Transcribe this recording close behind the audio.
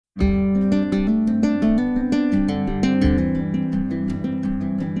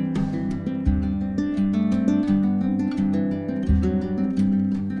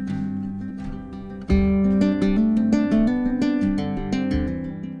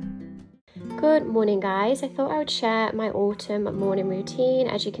Good morning guys, I thought I would share my autumn morning routine.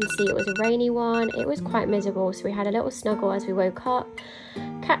 As you can see, it was a rainy one. It was quite miserable, so we had a little snuggle as we woke up,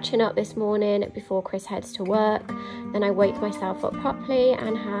 catching up this morning before Chris heads to work. Then I wake myself up properly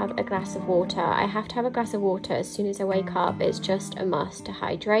and have a glass of water. I have to have a glass of water as soon as I wake up. It's just a must to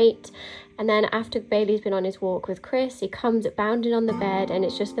hydrate. And then after Bailey's been on his walk with Chris, he comes bounding on the bed, and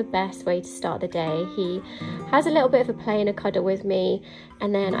it's just the best way to start the day. He has a little bit of a play and a cuddle with me,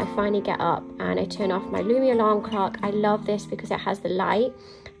 and then I finally get up and I turn off my Lumi alarm clock. I love this because it has the light.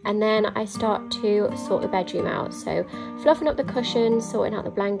 And then I start to sort the bedroom out. So fluffing up the cushions, sorting out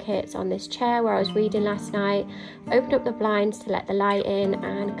the blankets on this chair where I was reading last night, open up the blinds to let the light in,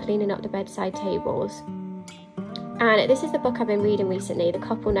 and cleaning up the bedside tables. And this is the book I've been reading recently, The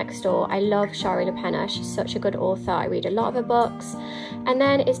Couple Next Door. I love Shari LaPenna. She's such a good author. I read a lot of her books. And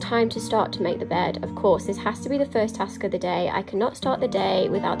then it's time to start to make the bed. Of course, this has to be the first task of the day. I cannot start the day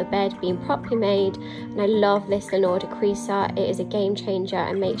without the bed being properly made. And I love this Lenore decreaser. It is a game changer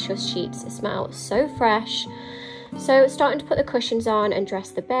and makes your sheets smell so fresh. So starting to put the cushions on and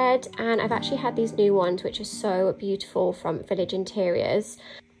dress the bed. And I've actually had these new ones, which are so beautiful, from Village Interiors.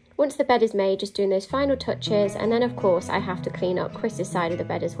 Once the bed is made, just doing those final touches, and then of course I have to clean up Chris's side of the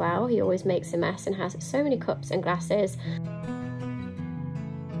bed as well. He always makes a mess and has so many cups and glasses.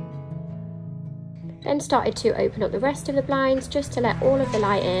 Then started to open up the rest of the blinds just to let all of the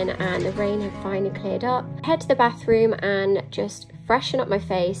light in, and the rain had finally cleared up. Head to the bathroom and just freshen up my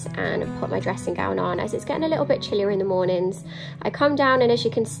face and put my dressing gown on, as it's getting a little bit chillier in the mornings. I come down and as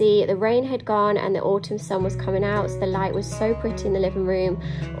you can see, the rain had gone and the autumn sun was coming out, so the light was so pretty in the living room.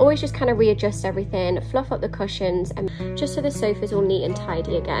 Always just kind of readjust everything, fluff up the cushions, and just so the sofa's all neat and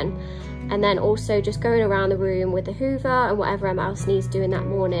tidy again. And then also just going around the room with the hoover and whatever else needs doing that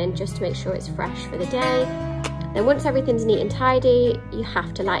morning, just to make sure it's fresh for the day. Then once everything's neat and tidy, you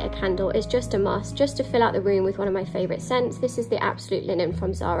have to light a candle. It's just a must, just to fill out the room with one of my favourite scents. This is the Absolute Linen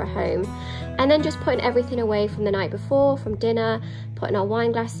from Zara Home. And then just putting everything away from the night before, from dinner, putting our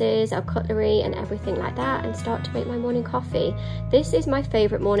wine glasses, our cutlery and everything like that, and start to make my morning coffee. This is my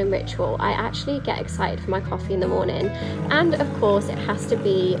favourite morning ritual. I actually get excited for my coffee in the morning. And of course it has to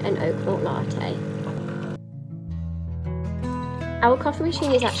be an oat milk latte. Our coffee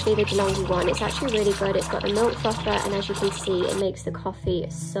machine is actually the DeLonghi one. It's actually really good. It's got the milk frother, and as you can see, it makes the coffee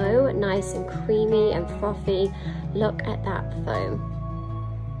so nice and creamy and frothy. Look at that foam.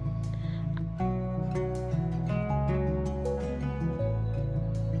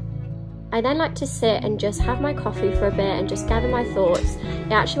 I then like to sit and just have my coffee for a bit and just gather my thoughts.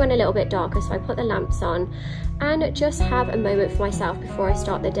 It actually went a little bit darker, so I put the lamps on, and just have a moment for myself before I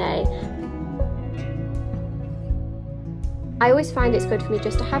start the day. I always find it's good for me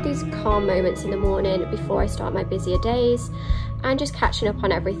just to have these calm moments in the morning before I start my busier days, and just catching up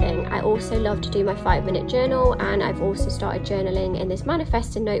on everything. I also love to do my 5-minute journal, and I've also started journaling in this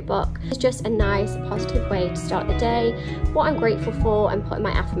manifesting notebook. It's just a nice positive way to start the day, what I'm grateful for, and putting my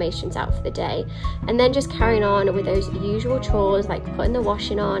affirmations out for the day. And then just carrying on with those usual chores like putting the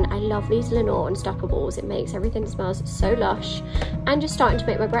washing on. I love these Lenore Unstoppables. It makes everything smells so lush. And just starting to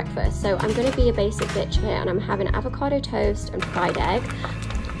make my breakfast. So I'm going to be a basic bitch here, and I'm having avocado toast and fried egg.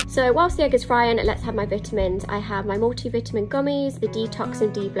 So whilst the egg is frying, let's have my vitamins. I have my multivitamin gummies, the Detox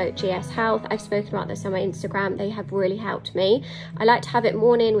and Debloat GS Health. I've spoken about this on my Instagram. They have really helped me. I like to have it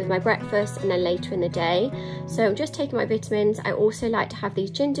morning with my breakfast and then later in the day. So I'm just taking my vitamins. I also like to have these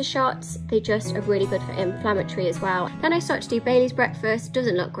ginger shots. They just are really good for inflammatory as well. Then I start to do Bailey's breakfast.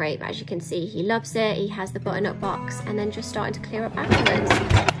 Doesn't look great, but as you can see, he loves it. He has the button-up box, and then just starting to clear up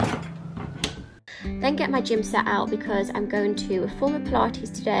afterwards. Then get my gym set out because I'm going to Reformer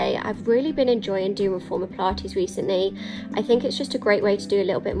Pilates today. I've really been enjoying doing Reformer Pilates recently. I think it's just a great way to do a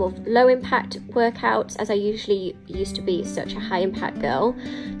little bit more low impact workouts, as I usually used to be such a high impact girl.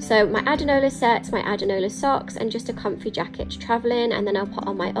 So my Adenola sets, my Adenola socks, and just a comfy jacket to travel in, and then I'll put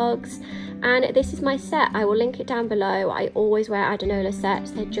on my Uggs. And this is my set. I will link it down below. I always wear Adenola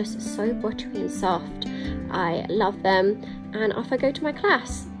sets. They're just so buttery and soft. I love them. And off I go to my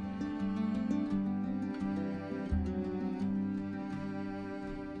class.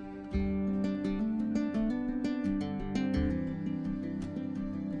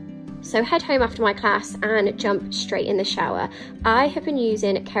 So head home after my class and jump straight in the shower. I have been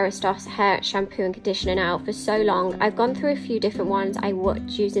using Kerastase hair shampoo and conditioner now for so long. I've gone through a few different ones. I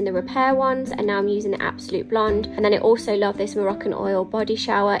was using the Repair ones, and now I'm using the Absolute Blonde. And then I also love this Moroccan oil body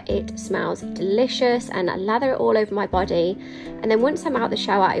shower. It smells delicious, and I lather it all over my body. And then once I'm out the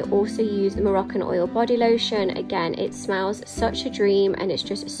shower, I also use the Moroccan oil body lotion. Again, it smells such a dream, and it's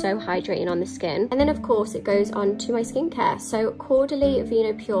just so hydrating on the skin. And then of course it goes on to my skincare. So Caudalie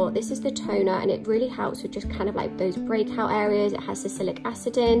Vino Pure, this this is the toner, and it really helps with just kind of like those breakout areas. It has salicylic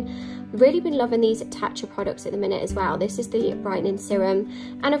acid in. Really been loving these Tatcha products at the minute as well. This is the brightening serum,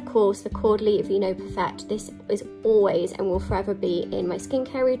 and of course the Cordley Vino Perfect. This is always and will forever be in my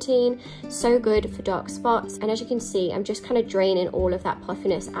skincare routine. So good for dark spots, and as you can see, I'm just kind of draining all of that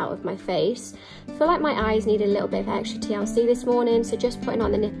puffiness out of my face. I feel like my eyes need a little bit of extra TLC this morning, so just putting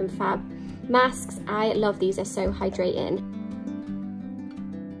on the Nip and Fab masks. I love these, they're so hydrating.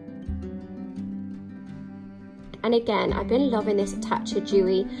 And again, I've been loving this Tatcha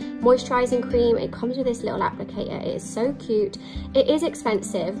Dewy moisturising cream. It comes with this little applicator. It is so cute. It is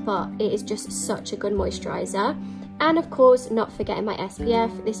expensive, but it is just such a good moisturiser. And of course, not forgetting my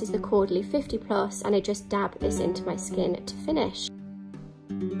SPF. This is the Cordley 50+, and I just dab this into my skin to finish.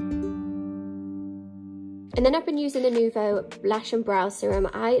 And then I've been using the Nuvo Lash and Brow Serum.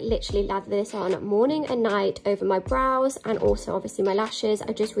 I literally lather this on morning and night over my brows, and also obviously my lashes.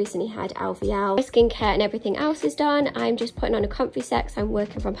 I just recently had LVL. My skincare and everything else is done. I'm just putting on a comfy set because I'm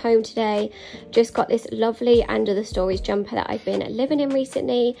working from home today. Just got this lovely Under the Stories jumper that I've been living in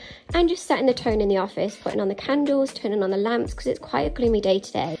recently, and just setting the tone in the office, putting on the candles, turning on the lamps because it's quite a gloomy day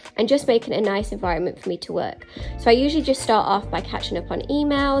today, and just making it a nice environment for me to work. So I usually just start off by catching up on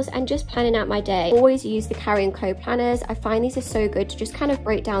emails and just planning out my day. Always use the Carry & Co planners. I find these are so good to just kind of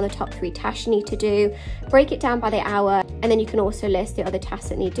break down the top 3 tasks you need to do, break it down by the hour, and then you can also list the other tasks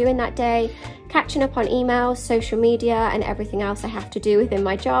that need doing that day, catching up on emails, social media, and everything else I have to do within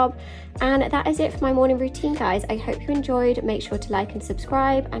my job. And that is it for my morning routine, guys. I hope you enjoyed. Make sure to like and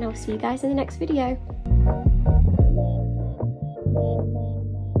subscribe, and I'll see you guys in the next video.